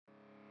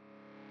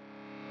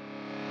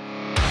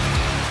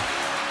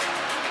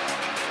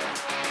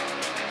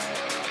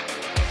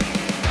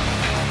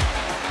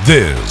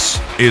This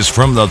is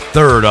From the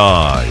Third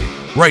Eye,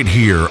 right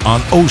here on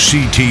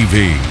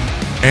OCTV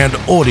and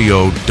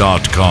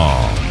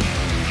audio.com.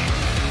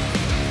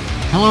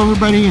 Hello,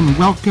 everybody, and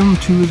welcome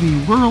to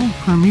the world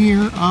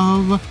premiere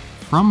of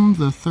From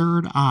the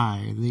Third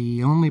Eye,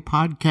 the only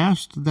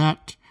podcast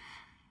that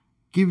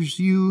gives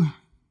you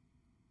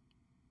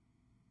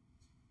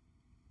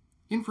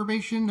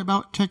information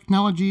about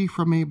technology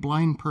from a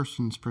blind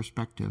person's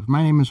perspective.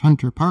 My name is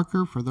Hunter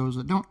Parker, for those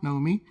that don't know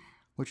me,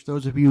 which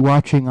those of you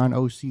watching on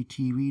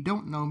OCTV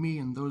don't know me,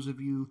 and those of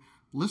you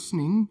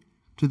listening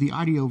to the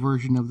audio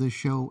version of this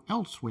show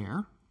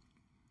elsewhere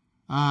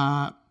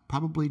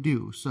probably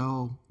do.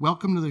 So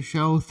welcome to the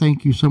show.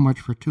 Thank you so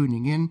much for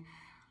tuning in.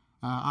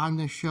 On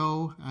this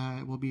show,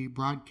 it will be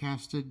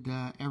broadcasted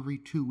every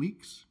 2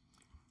 weeks.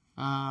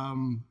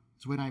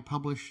 It's when I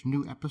publish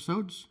new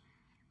episodes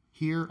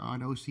here on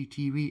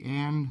OCTV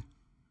and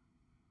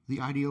the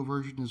audio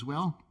version as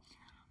well.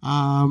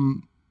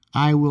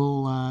 I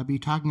will be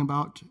talking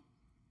about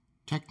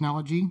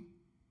technology,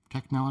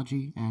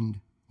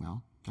 and,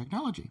 well,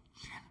 technology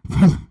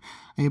from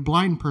a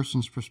blind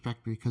person's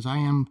perspective, because I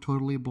am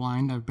totally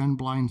blind. I've been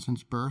blind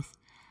since birth.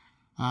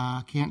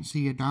 Can't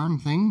see a darn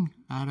thing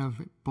out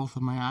of both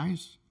of my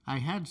eyes. I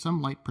had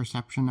some light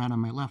perception out of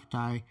my left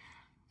eye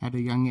at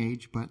a young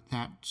age, but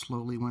that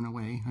slowly went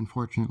away,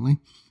 unfortunately.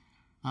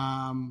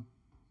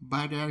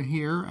 But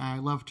here, I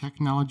love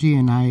technology,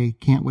 and I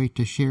can't wait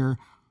to share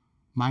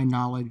my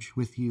knowledge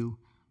with you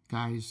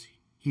guys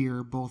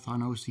here, both on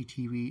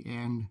OCTV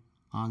and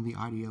on the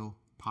audio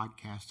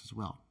podcast as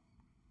well.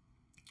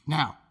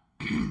 Now,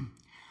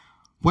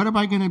 what am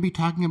I going to be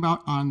talking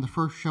about on the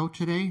first show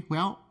today?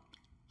 Well,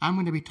 I'm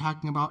going to be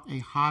talking about a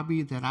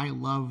hobby that I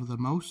love the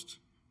most,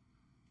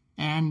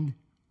 and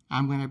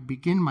I'm going to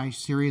begin my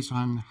series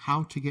on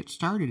how to get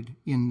started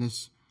in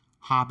this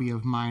hobby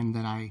of mine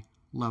that I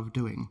love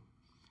doing.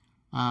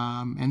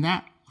 And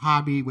that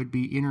hobby would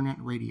be internet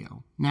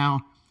radio.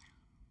 Now,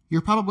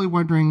 you're probably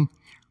wondering,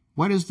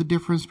 what is the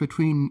difference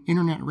between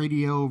internet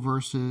radio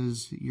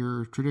versus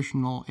your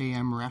traditional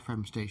AM or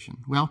FM station?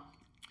 Well,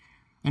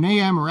 an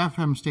AM or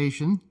FM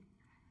station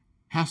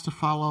has to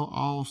follow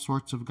all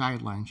sorts of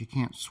guidelines. You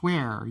can't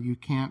swear. You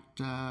can't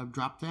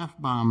drop the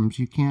F-bombs.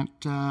 You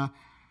can't...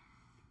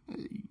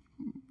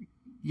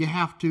 you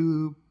have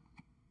to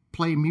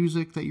play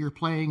music that you're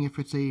playing if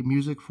it's a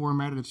music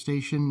formatted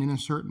station in a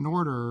certain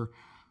order.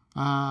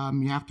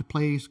 You have to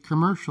play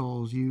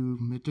commercials.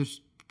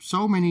 There's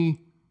so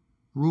many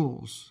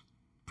rules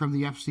from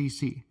the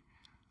FCC.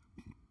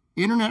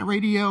 Internet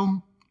radio,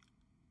 a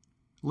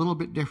little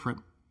bit different.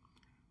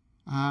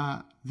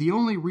 The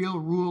only real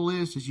rule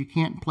is you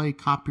can't play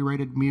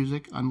copyrighted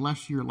music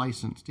unless you're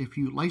licensed. If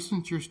you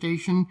license your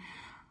station,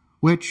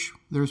 which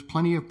there's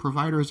plenty of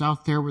providers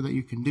out there where that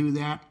you can do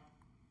that.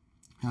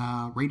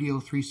 Radio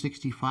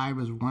 365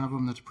 is one of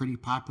them that's pretty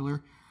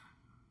popular.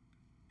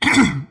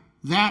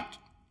 That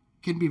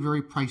can be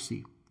very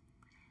pricey.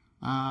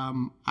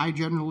 I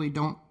generally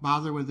don't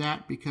bother with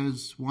that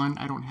because, one,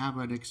 I don't have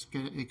an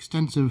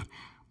extensive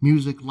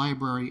music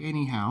library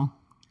anyhow,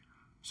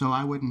 so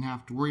I wouldn't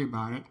have to worry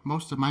about it.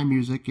 Most of my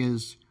music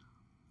is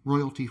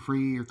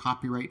royalty-free or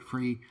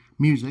copyright-free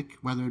music,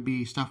 whether it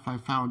be stuff I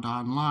found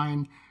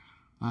online,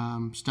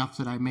 stuff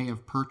that I may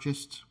have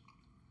purchased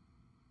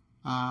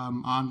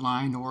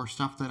online, or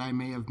stuff that I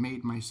may have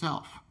made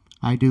myself.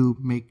 I do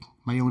make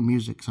my own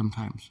music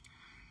sometimes.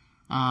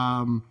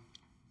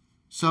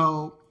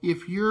 So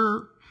if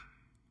you're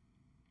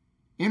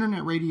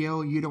internet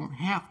radio, you don't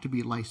have to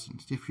be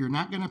licensed. If you're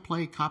not going to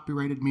play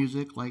copyrighted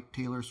music like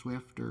Taylor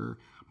Swift or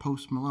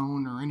Post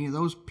Malone or any of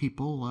those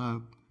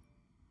people,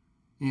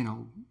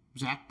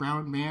 Zac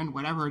Brown Band,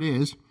 whatever it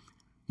is,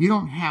 you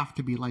don't have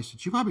to be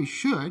licensed. You probably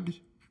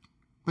should,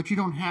 but you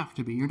don't have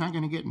to be. You're not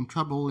going to get in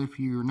trouble if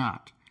you're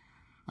not.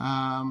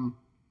 So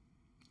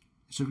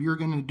if you're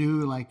going to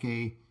do like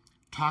a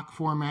talk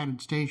formatted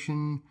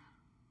station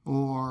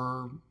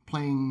or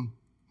playing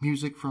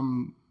music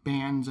from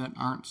bands that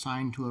aren't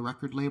signed to a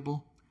record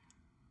label,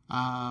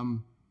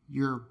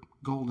 you're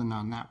golden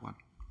on that one.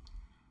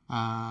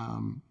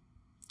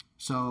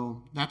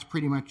 So that's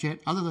pretty much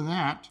it. Other than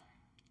that,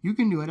 you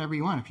can do whatever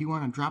you want. If you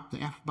want to drop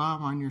the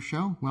F-bomb on your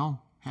show,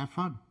 well, have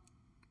fun.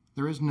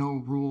 There is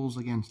no rules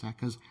against that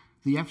because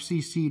the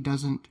FCC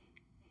doesn't...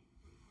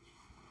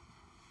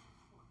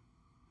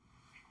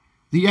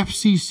 The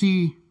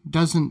FCC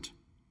doesn't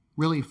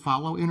really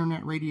follow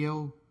internet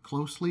radio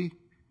closely,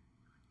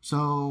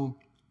 so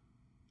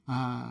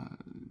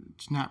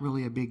it's not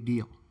really a big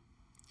deal.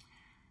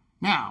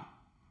 Now,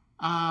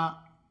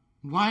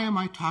 why am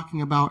I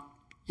talking about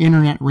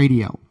internet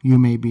radio, you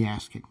may be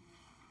asking?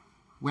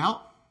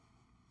 Well,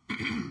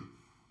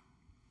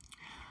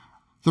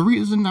 the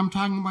reason I'm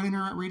talking about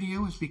internet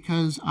radio is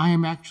because I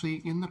am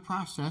actually in the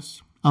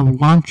process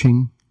of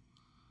launching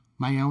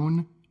my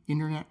own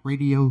internet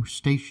radio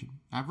station.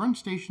 I've run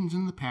stations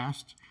in the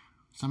past.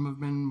 Some have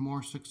been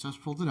more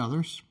successful than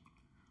others,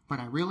 but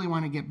I really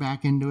want to get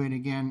back into it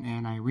again,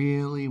 and I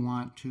really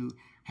want to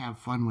have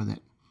fun with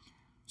it.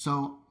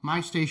 So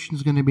my station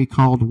is going to be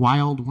called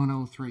Wild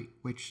 103,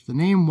 which the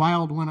name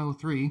Wild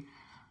 103,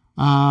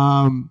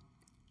 I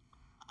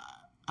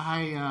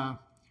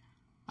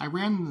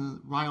ran the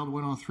Wild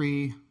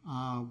 103 a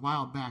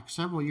while back,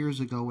 several years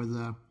ago, with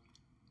a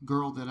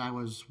girl that I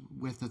was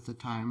with at the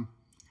time.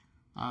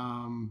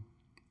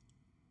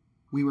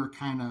 We were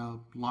kind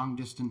of long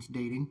distance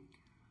dating,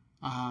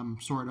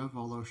 sort of,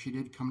 although she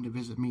did come to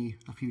visit me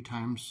a few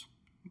times.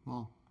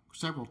 Well,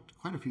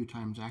 quite a few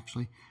times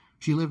actually.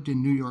 She lived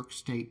in New York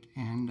State,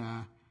 and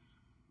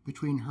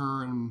between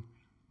her and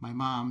my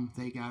mom,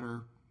 they got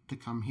her to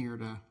come here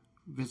to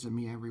visit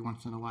me every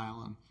once in a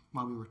while, and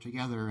while we were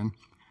together. And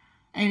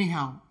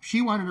anyhow,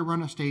 she wanted to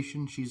run a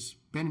station. She's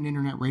been in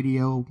internet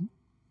radio,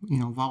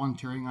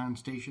 volunteering on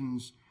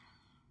stations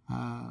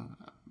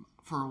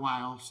for a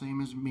while,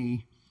 same as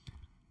me.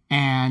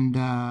 And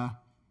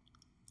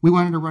we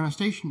wanted to run a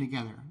station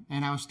together.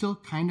 And I was still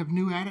kind of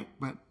new at it,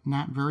 but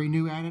not very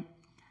new at it.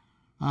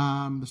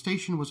 The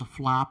station was a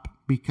flop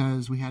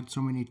because we had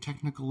so many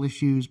technical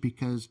issues,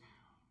 because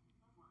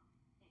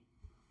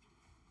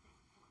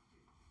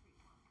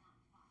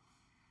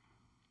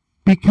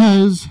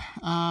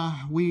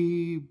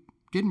we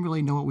didn't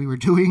really know what we were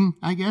doing,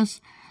 I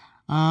guess.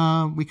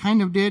 We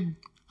kind of did.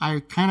 I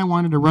kind of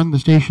wanted to run the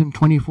station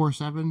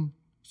 24/7,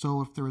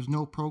 so if there was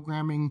no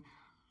programming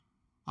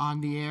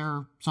on the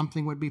air,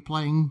 something would be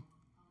playing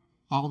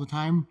all the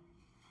time.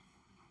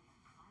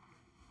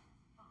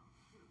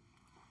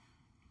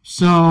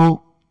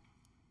 So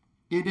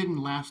it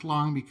didn't last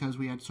long because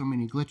we had so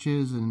many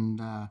glitches,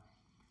 and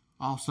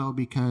also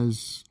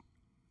because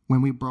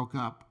when we broke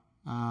up,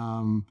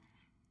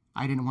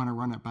 I didn't want to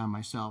run it by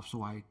myself,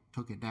 so I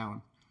took it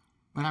down.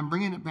 But I'm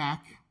bringing it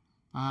back,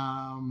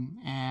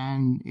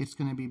 and it's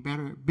going to be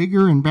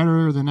bigger and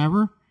better than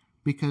ever,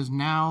 because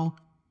now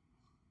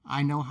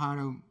I know how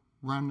to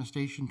run the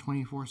station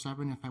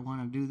 24/7 if I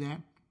want to do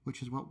that,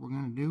 which is what we're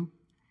going to do,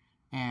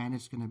 and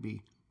it's going to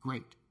be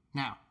great.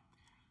 Now,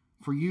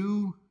 for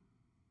you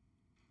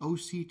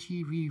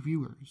OCTV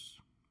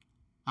viewers,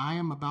 I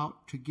am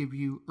about to give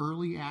you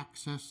early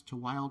access to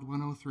Wild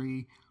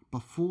 103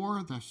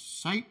 before the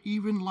site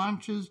even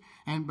launches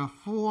and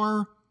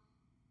before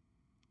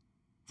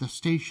the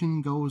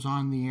station goes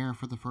on the air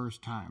for the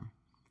first time.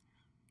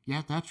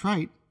 Yeah, that's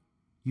right.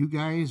 You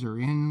guys are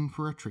in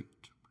for a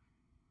treat.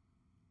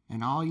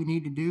 And all you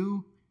need to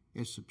do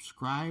is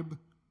subscribe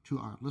to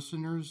our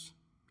listeners'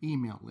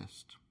 email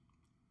list.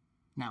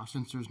 Now,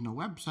 since there's no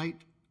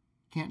website,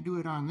 can't do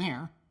it on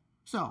there,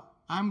 so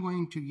I'm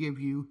going to give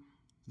you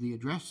the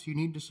address you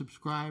need to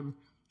subscribe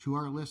to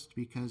our list,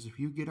 because if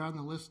you get on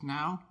the list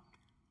now,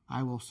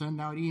 I will send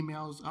out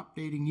emails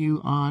updating you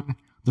on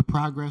the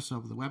progress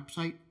of the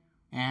website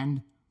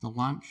and the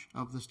launch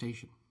of the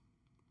station.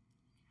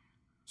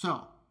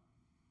 So,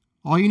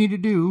 all you need to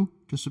do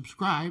to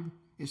subscribe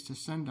is to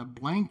send a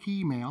blank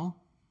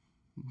email,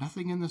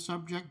 nothing in the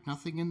subject,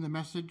 nothing in the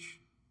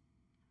message.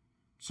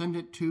 Send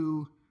it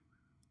to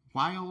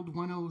Wild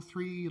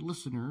 103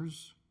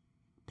 listeners,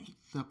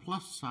 the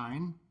plus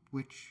sign,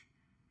 which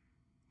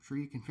I'm sure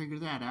you can figure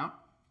that out.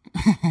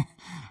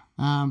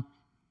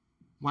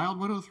 Wild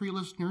 103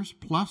 listeners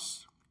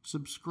plus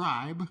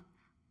subscribe,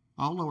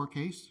 all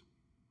lowercase,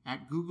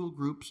 at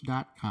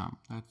googlegroups.com.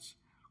 That's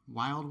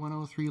Wild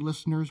 103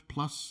 listeners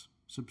plus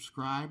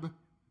subscribe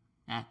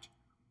at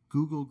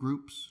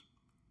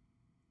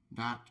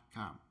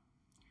googlegroups.com.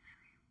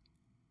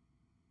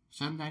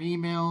 Send that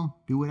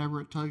email, do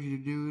whatever it tells you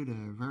to do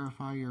to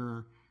verify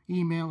your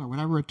email or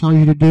whatever it tells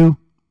you to do,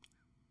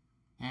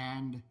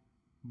 and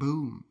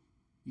boom,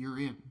 you're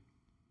in.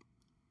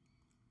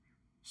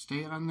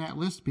 Stay on that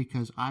list,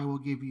 because I will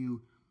give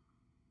you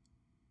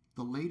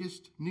the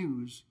latest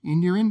news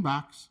in your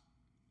inbox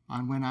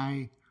on when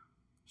I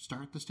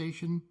start the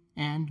station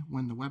and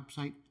when the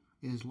website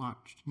is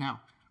launched.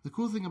 Now, the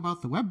cool thing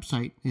about the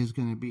website is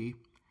going to be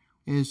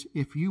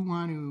if you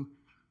want to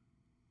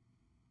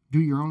do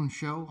your own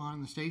show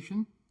on the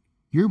station,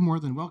 you're more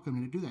than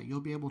welcome to do that.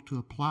 You'll be able to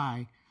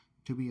apply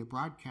to be a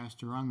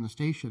broadcaster on the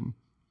station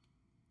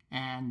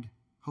and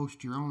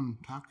host your own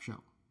talk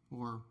show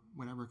or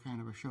whatever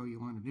kind of a show you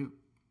want to do.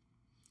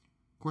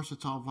 Of course,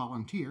 it's all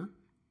volunteer.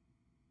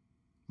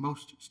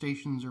 Most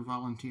stations are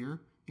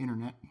volunteer,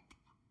 internet.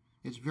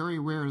 It's very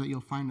rare that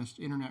you'll find an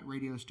internet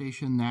radio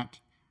station that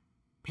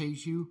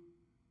pays you.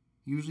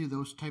 Usually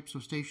those types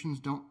of stations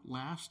don't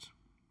last,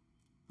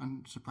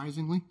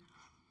 unsurprisingly.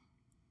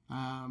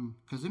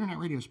 Because internet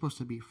radio is supposed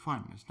to be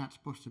fun. It's not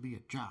supposed to be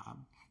a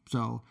job.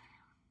 So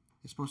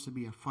it's supposed to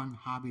be a fun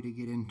hobby to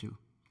get into.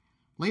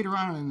 Later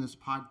on in this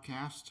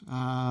podcast,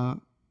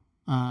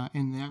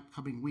 in the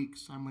upcoming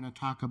weeks, I'm going to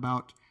talk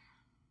about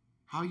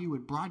how you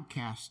would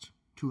broadcast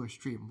to a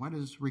stream. What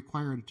is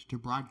required to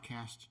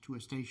broadcast to a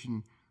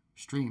station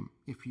stream,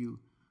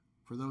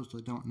 for those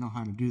that don't know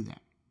how to do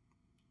that.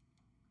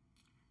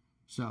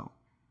 So,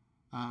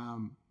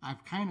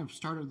 I've kind of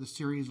started the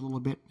series a little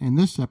bit in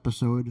this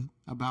episode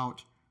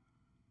about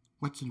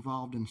what's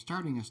involved in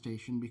starting a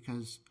station,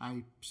 because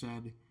I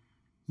said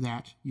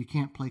that you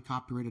can't play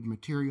copyrighted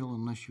material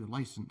unless you're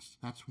licensed.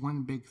 That's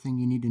one big thing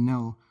you need to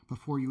know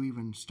before you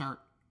even start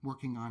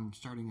working on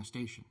starting a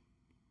station.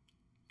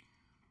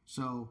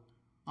 So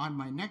on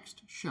my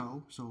next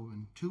show, so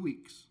in 2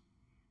 weeks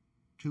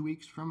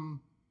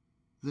from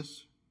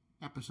this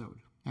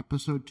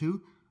episode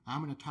 2,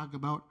 I'm going to talk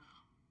about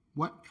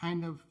what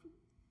kind of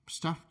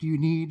stuff do you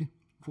need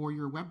for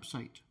your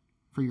website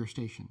for your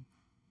station.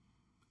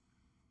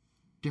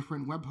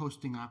 Different web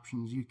hosting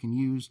options you can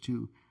use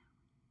to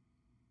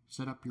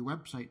set up your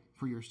website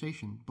for your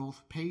station,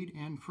 both paid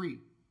and free.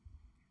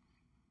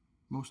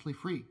 Mostly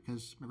free,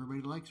 because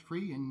everybody likes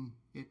free, and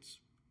it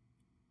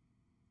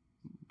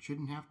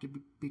shouldn't have to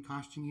be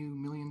costing you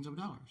millions of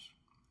dollars.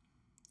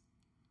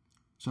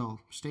 So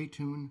stay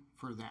tuned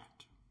for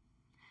that.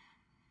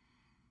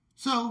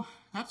 So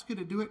that's going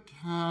to do it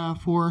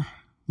for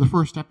the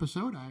first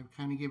episode. I've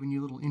kind of given you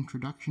a little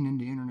introduction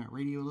into internet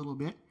radio a little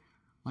bit.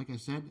 Like I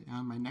said,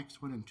 on my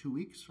next one in 2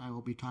 weeks, I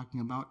will be talking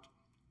about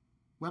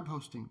web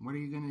hosting. What are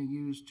you going to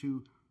use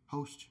to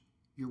host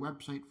your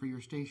website for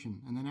your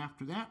station? And then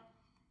after that,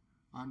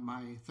 on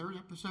my third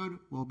episode,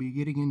 we'll be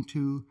getting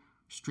into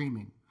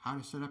streaming, how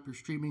to set up your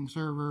streaming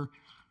server.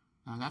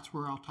 That's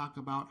where I'll talk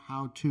about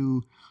how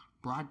to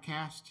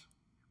broadcast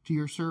to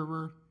your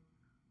server,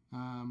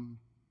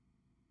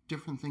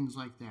 different things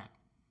like that.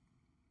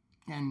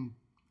 And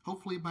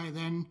hopefully by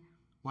then,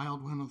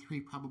 Wild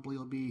 103 probably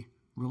will be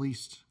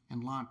released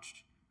and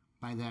launched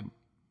by then.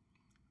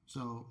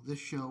 So this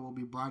show will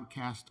be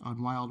broadcast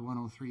on Wild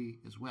 103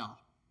 as well.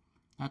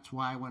 That's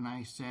why when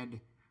I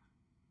said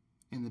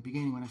in the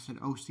beginning, when I said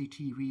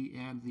OCTV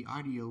and the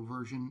audio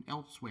version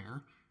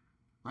elsewhere,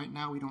 right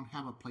now we don't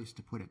have a place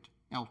to put it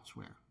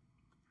elsewhere,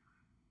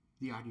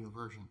 the audio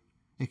version,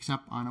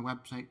 except on a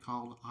website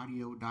called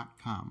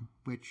audio.com,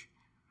 which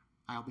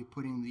I'll be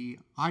putting the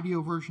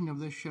audio version of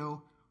this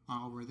show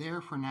over there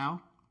for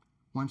now.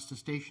 Once the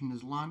station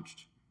is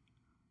launched,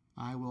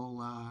 I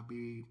will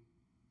be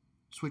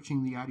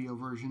switching the audio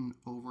version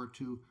over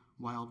to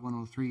Wild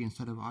 103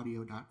 instead of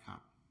audio.com.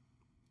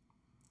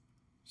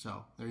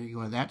 So there you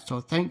go with that.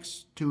 So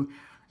thanks to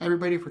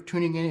everybody for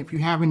tuning in. If you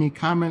have any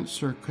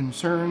comments or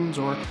concerns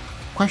or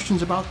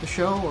questions about the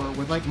show, or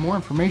would like more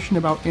information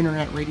about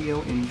internet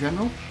radio in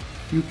general,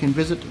 you can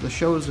visit the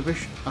show's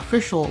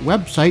official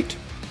website,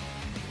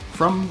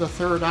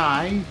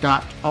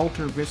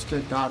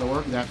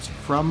 fromthethirdeye.altervista.org. That's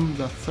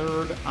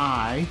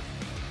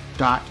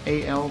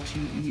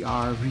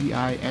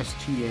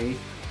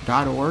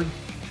fromthethirdeye.altervista.org.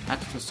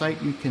 That's the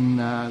site. You can.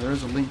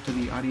 There's a link to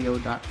the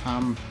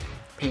audio.com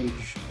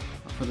page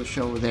for the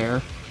show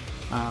there,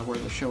 where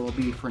the show will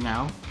be for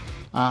now.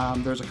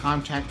 There's a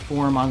contact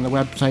form on the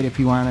website if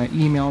you want to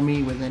email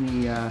me with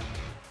any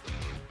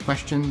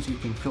questions. You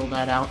can fill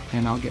that out,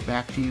 and I'll get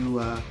back to you.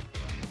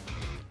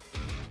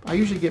 I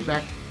usually get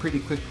back pretty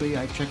quickly.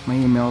 I check my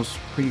emails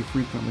pretty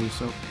frequently,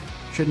 so it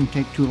shouldn't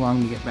take too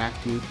long to get back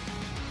to you.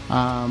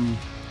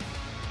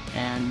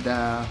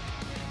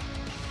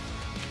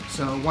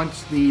 So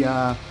once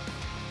the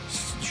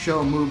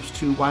show moves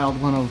to Wild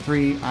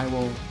 103, I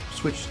will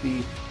switch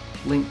the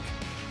link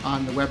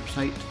on the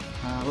website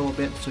a little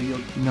bit, so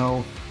you'll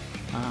know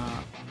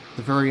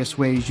the various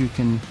ways you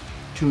can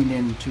tune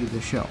in to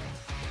the show.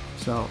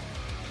 So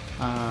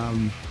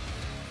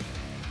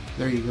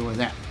there you go with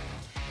that.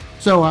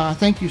 So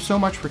thank you so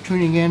much for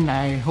tuning in.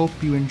 I hope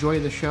you enjoy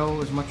the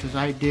show as much as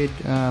I did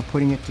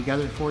putting it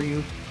together for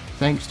you.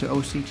 Thanks to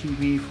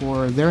OCTV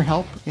for their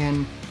help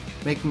in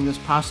making this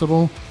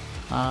possible.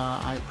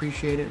 I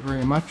appreciate it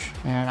very much,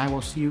 and I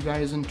will see you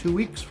guys in 2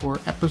 weeks for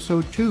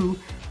episode 2,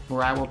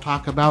 where I will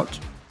talk about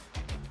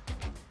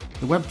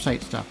the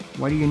website stuff.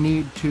 What do you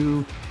need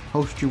to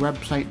host your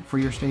website for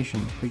your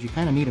station? Because you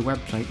kind of need a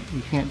website.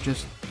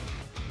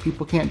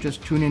 People can't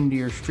just tune into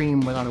your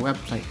stream without a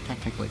website,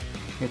 technically.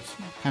 It's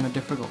kind of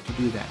difficult to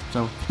do that.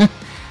 So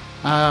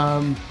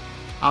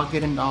I'll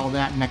get into all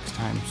that next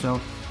time. So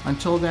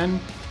until then,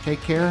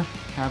 take care.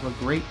 Have a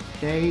great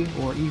day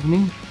or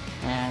evening,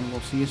 and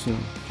we'll see you soon.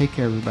 Take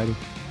care, everybody.